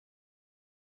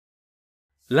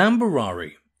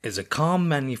Lamborghini is a car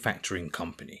manufacturing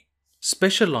company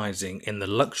specializing in the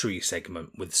luxury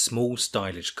segment with small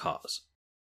stylish cars.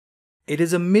 It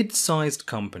is a mid-sized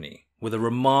company with a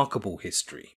remarkable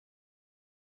history.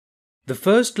 The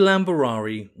first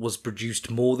Lamborghini was produced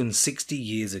more than 60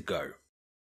 years ago.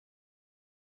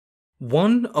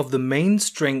 One of the main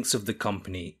strengths of the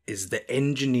company is the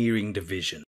engineering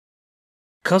division.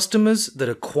 Customers that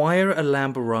acquire a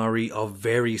Lamborghini are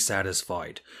very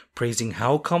satisfied, praising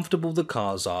how comfortable the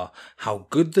cars are, how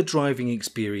good the driving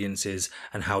experience is,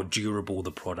 and how durable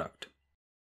the product.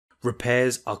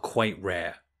 Repairs are quite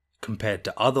rare, compared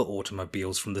to other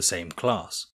automobiles from the same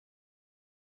class.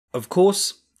 Of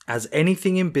course, as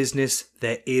anything in business,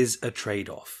 there is a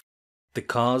trade-off. The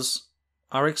cars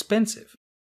are expensive.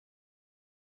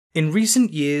 In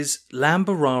recent years,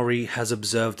 Lamborghini has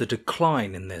observed a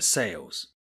decline in their sales.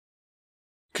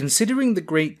 Considering the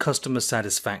great customer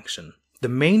satisfaction, the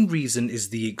main reason is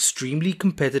the extremely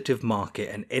competitive market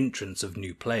and entrance of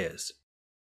new players.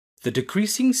 The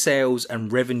decreasing sales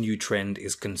and revenue trend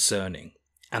is concerning,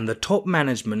 and the top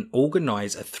management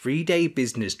organize a 3-day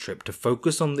business trip to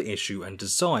focus on the issue and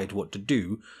decide what to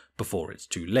do before it's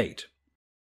too late.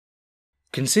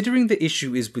 Considering the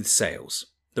issue is with sales,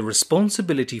 the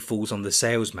responsibility falls on the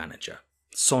sales manager,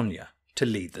 Sonia, to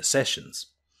lead the sessions.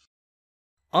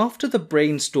 After the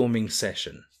brainstorming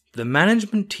session, the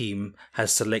management team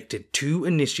has selected 2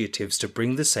 initiatives to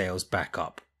bring the sales back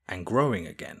up and growing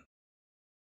again.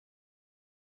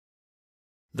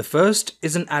 The first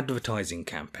is an advertising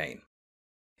campaign,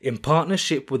 in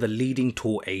partnership with a leading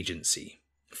tour agency,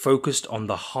 focused on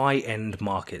the high-end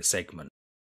market segment.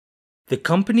 The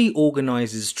company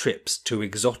organizes trips to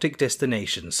exotic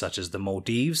destinations such as the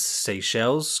Maldives,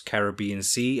 Seychelles, Caribbean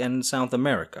Sea, and South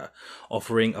America,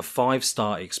 offering a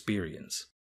 5-star experience.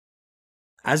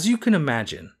 As you can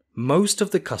imagine, most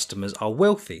of the customers are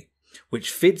wealthy,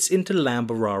 which fits into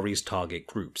Lamborghini's target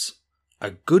groups.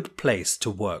 A good place to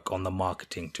work on the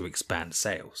marketing to expand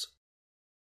sales.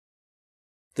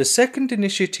 The second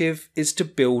initiative is to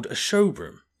build a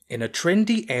showroom in a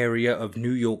trendy area of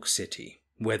New York City,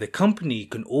 where the company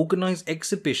can organize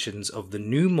exhibitions of the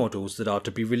new models that are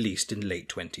to be released in late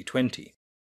 2020.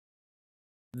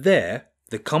 There,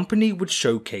 the company would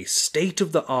showcase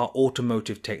state-of-the-art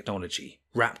automotive technology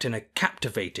wrapped in a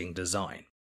captivating design.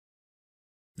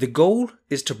 The goal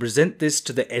is to present this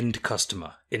to the end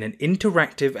customer in an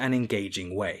interactive and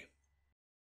engaging way.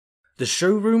 The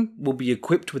showroom will be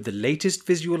equipped with the latest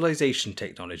visualization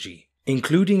technology,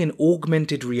 including an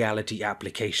augmented reality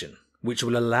application, which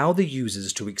will allow the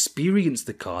users to experience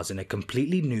the cars in a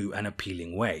completely new and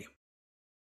appealing way.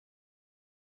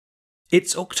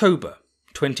 It's October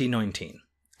 2019,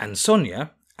 and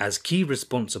Sonia, as key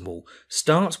responsible,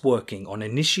 starts working on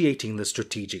initiating the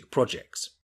strategic projects.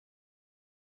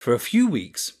 For a few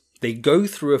weeks, they go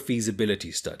through a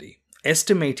feasibility study,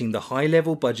 estimating the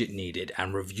high-level budget needed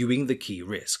and reviewing the key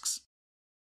risks.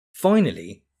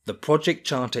 Finally, the project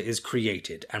charter is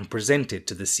created and presented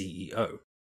to the CEO.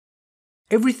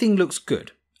 Everything looks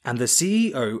good, and the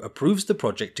CEO approves the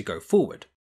project to go forward.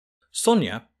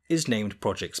 Sonia is named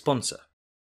project sponsor.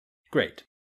 Great.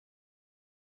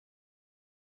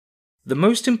 The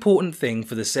most important thing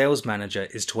for the sales manager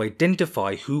is to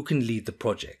identify who can lead the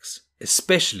projects,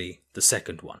 especially the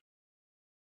second one.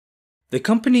 The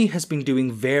company has been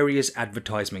doing various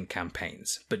advertisement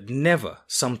campaigns, but never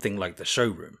something like the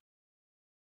showroom.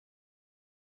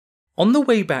 On the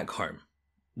way back home,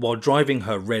 while driving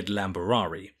her red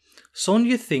Lamborghini,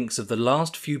 Sonia thinks of the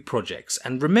last few projects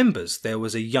and remembers there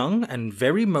was a young and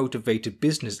very motivated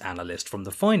business analyst from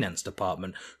the finance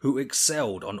department who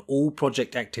excelled on all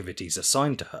project activities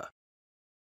assigned to her.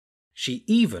 She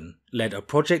even led a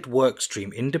project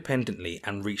workstream independently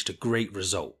and reached a great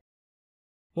result.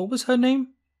 What was her name?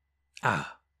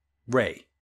 Ray.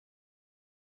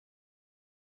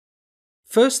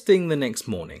 First thing the next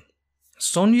morning,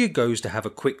 Sonia goes to have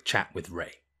a quick chat with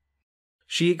Ray.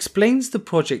 She explains the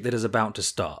project that is about to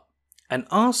start and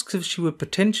asks if she would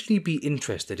potentially be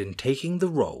interested in taking the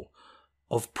role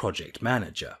of project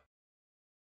manager.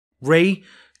 Ray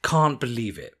can't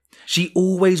believe it. She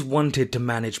always wanted to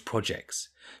manage projects.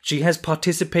 She has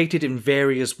participated in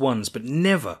various ones, but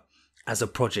never as a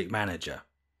project manager.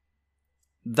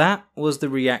 That was the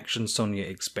reaction Sonia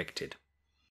expected.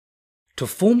 To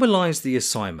formalize the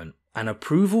assignment, an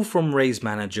approval from Ray's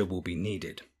manager will be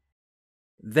needed.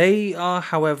 They are,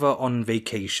 however, on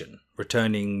vacation,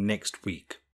 returning next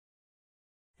week.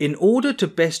 In order to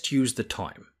best use the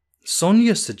time,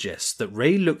 Sonia suggests that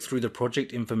Ray look through the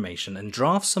project information and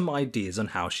draft some ideas on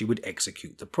how she would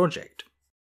execute the project.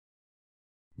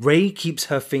 Ray keeps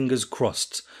her fingers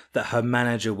crossed that her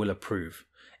manager will approve.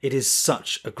 It is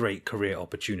such a great career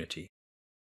opportunity.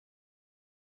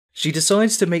 She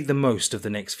decides to make the most of the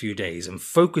next few days and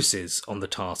focuses on the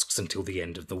tasks until the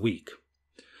end of the week.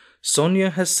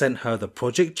 Sonia has sent her the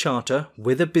project charter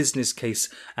with a business case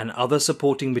and other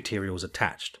supporting materials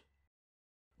attached.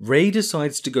 Ray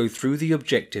decides to go through the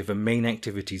objective and main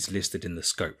activities listed in the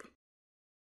scope.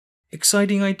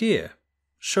 Exciting idea.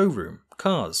 Showroom,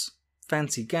 cars,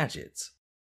 fancy gadgets.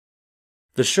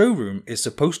 The showroom is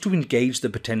supposed to engage the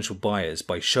potential buyers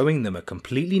by showing them a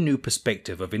completely new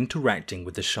perspective of interacting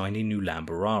with the shiny new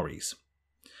Lamboraris.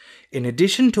 In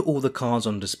addition to all the cars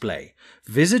on display,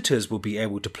 visitors will be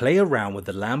able to play around with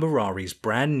the Lamborari's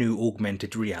brand new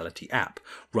augmented reality app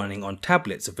running on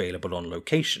tablets available on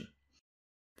location.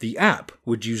 The app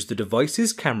would use the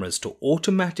device's cameras to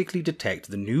automatically detect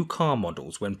the new car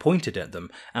models when pointed at them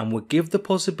and would give the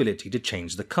possibility to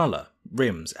change the colour,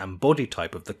 rims and body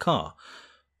type of the car,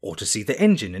 or to see the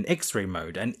engine in X-ray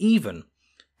mode, and even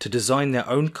to design their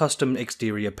own custom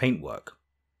exterior paintwork.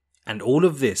 And all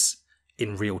of this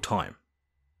in real time.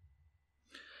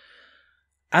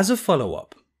 As a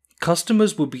follow-up,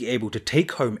 customers will be able to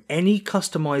take home any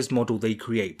customized model they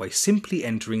create by simply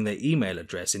entering their email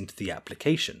address into the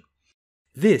application.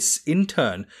 This, in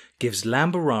turn, gives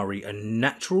Lamborari a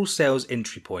natural sales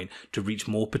entry point to reach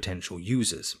more potential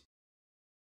users.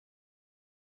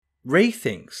 Ray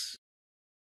thinks,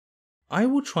 I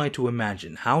will try to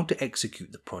imagine how to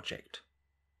execute the project.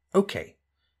 Okay,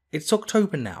 it's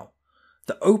October now.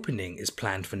 The opening is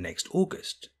planned for next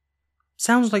August.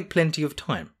 Sounds like plenty of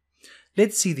time.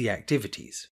 Let's see the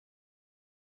activities.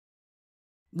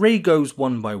 Ray goes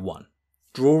one by one,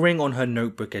 drawing on her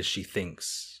notebook as she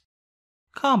thinks.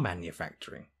 Car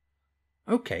manufacturing.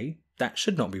 Okay, that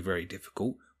should not be very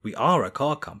difficult. We are a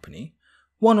car company.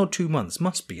 1 or 2 months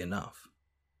must be enough.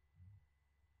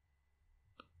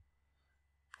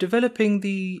 Developing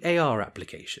the AR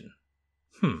application.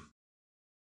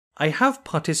 I have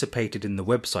participated in the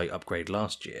website upgrade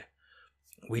last year.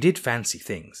 We did fancy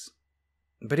things.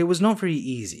 But it was not very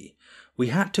easy. We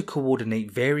had to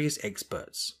coordinate various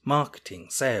experts, marketing,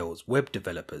 sales, web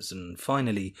developers, and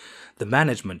finally the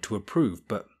management to approve,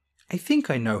 but I think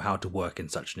I know how to work in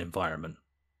such an environment.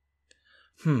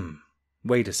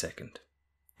 Wait a second.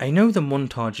 I know the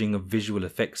montaging of visual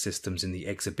effects systems in the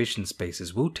exhibition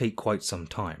spaces will take quite some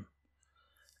time.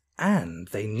 And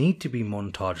they need to be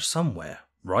montaged somewhere,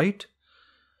 right?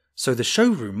 So the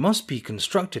showroom must be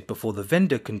constructed before the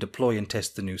vendor can deploy and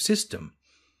test the new system.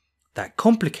 That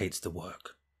complicates the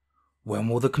work. When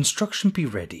will the construction be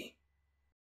ready?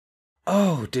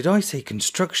 Oh, did I say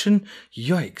construction?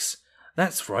 Yikes.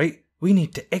 That's right, we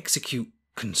need to execute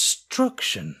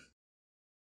construction.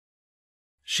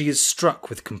 She is struck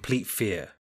with complete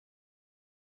fear.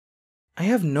 I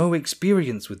have no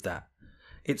experience with that.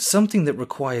 It's something that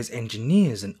requires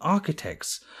engineers and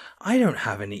architects. I don't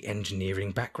have any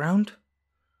engineering background.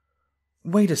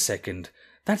 Wait a second,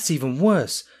 that's even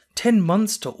worse. 10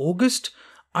 months to August?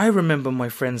 I remember my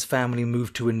friend's family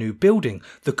moved to a new building.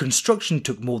 The construction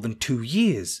took more than 2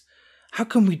 years. How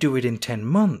can we do it in 10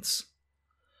 months?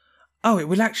 Oh, it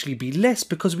will actually be less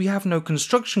because we have no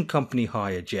construction company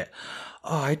hired yet.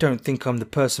 Oh, I don't think I'm the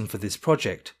person for this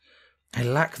project. I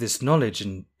lack this knowledge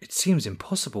and it seems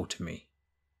impossible to me.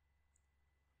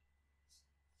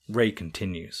 Ray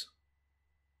continues.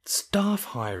 Staff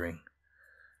hiring.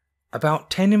 About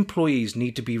 10 employees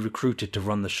need to be recruited to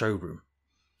run the showroom.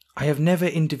 I have never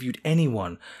interviewed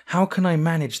anyone. How can I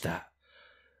manage that?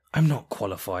 I'm not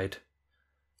qualified.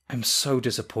 I'm so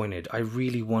disappointed. I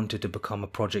really wanted to become a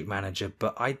project manager,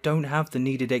 but I don't have the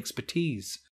needed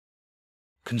expertise.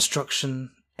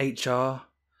 Construction, HR.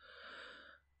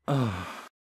 Oh.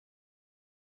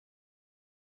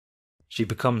 She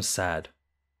becomes sad.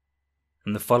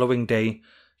 And the following day,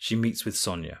 she meets with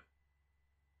Sonia.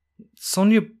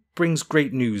 Sonia brings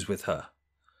great news with her.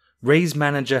 Ray's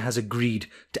manager has agreed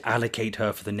to allocate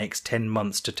her for the next 10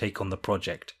 months to take on the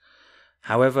project.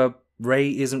 However,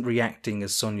 Ray isn't reacting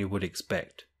as Sonia would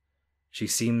expect. She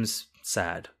seems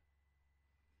sad.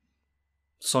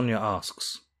 Sonia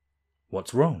asks,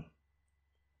 "What's wrong?"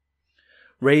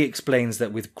 Ray explains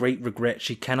that with great regret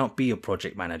she cannot be a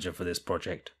project manager for this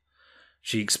project.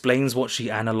 She explains what she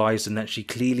analysed and that she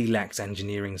clearly lacks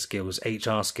engineering skills,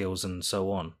 HR skills, and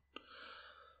so on.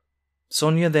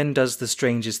 Sonia then does the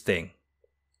strangest thing.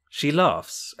 She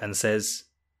laughs and says,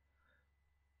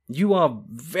 "You are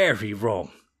very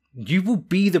wrong. You will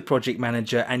be the project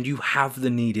manager and you have the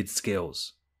needed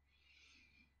skills."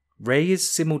 Ray is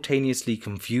simultaneously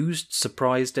confused,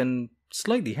 surprised, and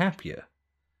slightly happier.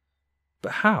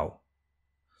 But how?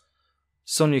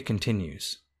 Sonia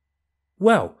continues.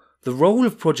 Well, the role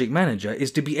of project manager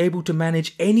is to be able to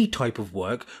manage any type of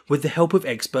work with the help of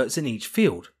experts in each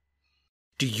field.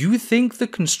 Do you think the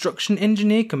construction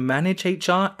engineer can manage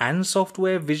HR and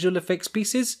software visual effects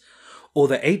pieces? Or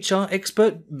the HR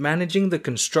expert managing the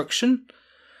construction?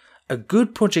 A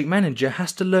good project manager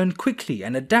has to learn quickly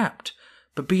and adapt,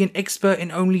 but be an expert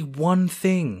in only one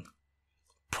thing: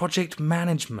 project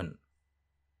management.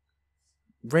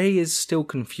 Ray is still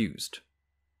confused.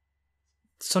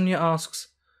 Sonia asks,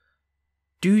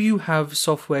 do you have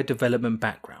software development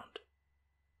background?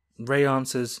 Ray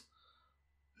answers,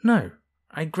 no,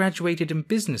 I graduated in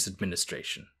business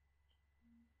administration.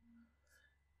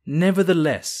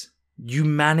 Nevertheless, you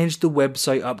managed the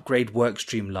website upgrade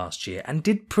workstream last year and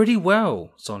did pretty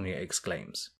well, Sonia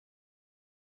exclaims.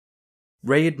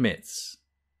 Ray admits,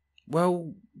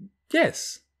 well,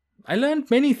 yes, I learned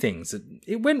many things.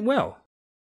 It went well.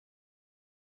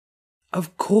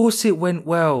 Of course it went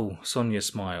well, Sonia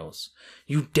smiles.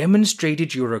 You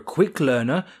demonstrated you're a quick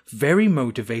learner, very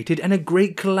motivated, and a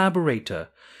great collaborator.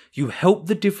 You helped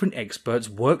the different experts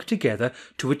work together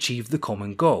to achieve the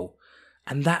common goal.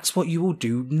 And that's what you will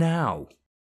do now.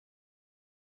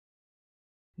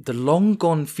 The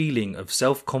long-gone feeling of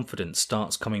self-confidence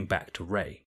starts coming back to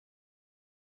Ray.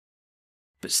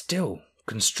 But still,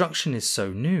 construction is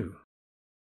so new.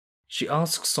 She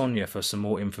asks Sonia for some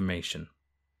more information.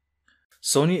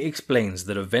 Sonia explains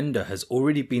that a vendor has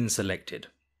already been selected.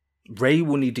 Ray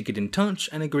will need to get in touch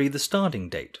and agree the starting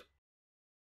date.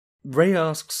 Ray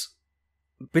asks,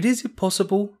 but is it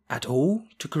possible at all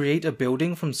to create a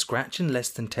building from scratch in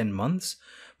less than 10 months?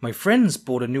 My friends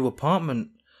bought a new apartment.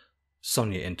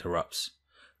 Sonia interrupts.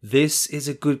 This is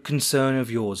a good concern of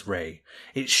yours, Ray.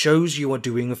 It shows you are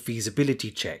doing a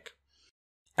feasibility check.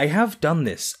 I have done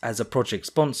this as a project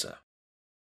sponsor.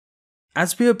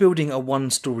 As we are building a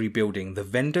one-story building, the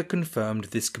vendor confirmed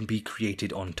this can be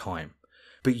created on time,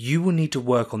 but you will need to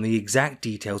work on the exact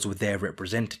details with their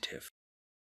representative.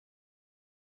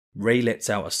 Ray lets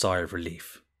out a sigh of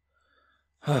relief.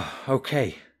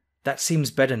 Okay, that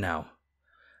seems better now.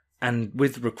 And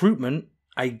with recruitment,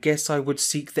 I guess I would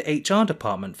seek the HR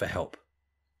department for help.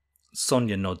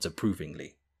 Sonia nods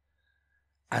approvingly.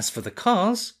 As for the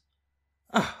cars,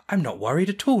 I'm not worried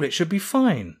at all, it should be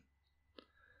fine.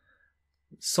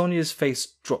 Sonia's face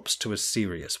drops to a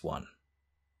serious one.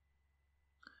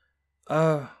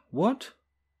 What?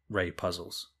 Ray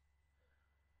puzzles.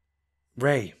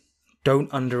 Ray,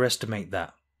 don't underestimate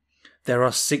that. There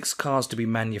are 6 cars to be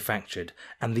manufactured,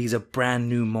 and these are brand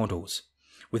new models.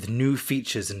 With new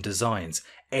features and designs,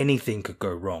 anything could go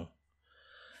wrong.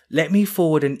 Let me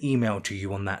forward an email to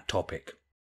you on that topic.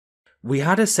 We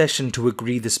had a session to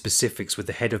agree the specifics with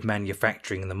the head of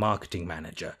manufacturing and the marketing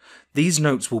manager. These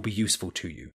notes will be useful to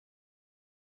you.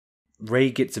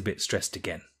 Ray gets a bit stressed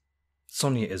again.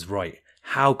 Sonia is right.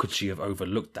 How could she have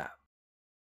overlooked that?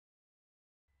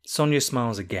 Sonia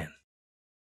smiles again.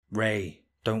 Ray,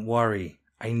 don't worry.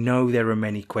 I know there are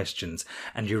many questions,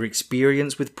 and your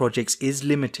experience with projects is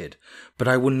limited, but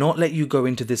I will not let you go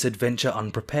into this adventure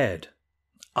unprepared.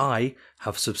 I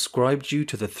have subscribed you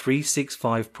to the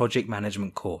 365 Project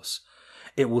Management course.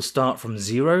 It will start from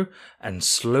zero and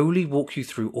slowly walk you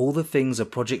through all the things a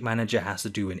project manager has to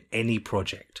do in any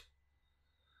project.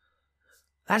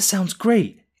 That sounds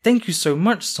great. Thank you so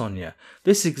much, Sonia.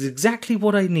 This is exactly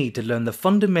what I need to learn the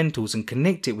fundamentals and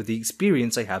connect it with the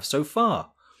experience I have so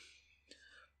far.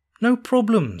 No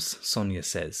problems, Sonia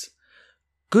says.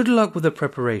 Good luck with the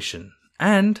preparation,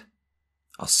 and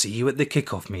I'll see you at the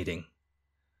kickoff meeting.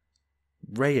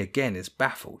 Ray again is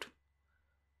baffled.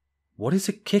 What is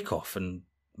a kickoff and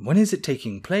when is it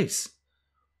taking place?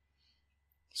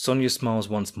 Sonia smiles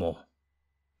once more.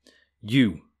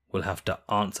 You will have to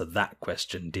answer that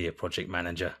question, dear project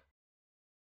manager.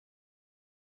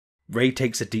 Ray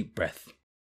takes a deep breath.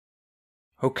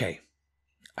 Okay,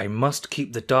 I must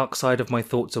keep the dark side of my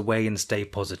thoughts away and stay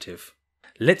positive.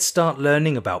 Let's start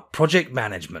learning about project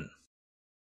management.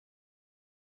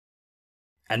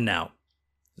 And now,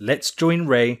 let's join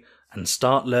Ray and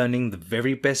start learning the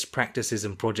very best practices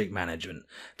in project management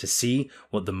to see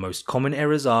what the most common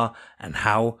errors are and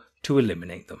how to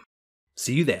eliminate them.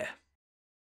 See you there.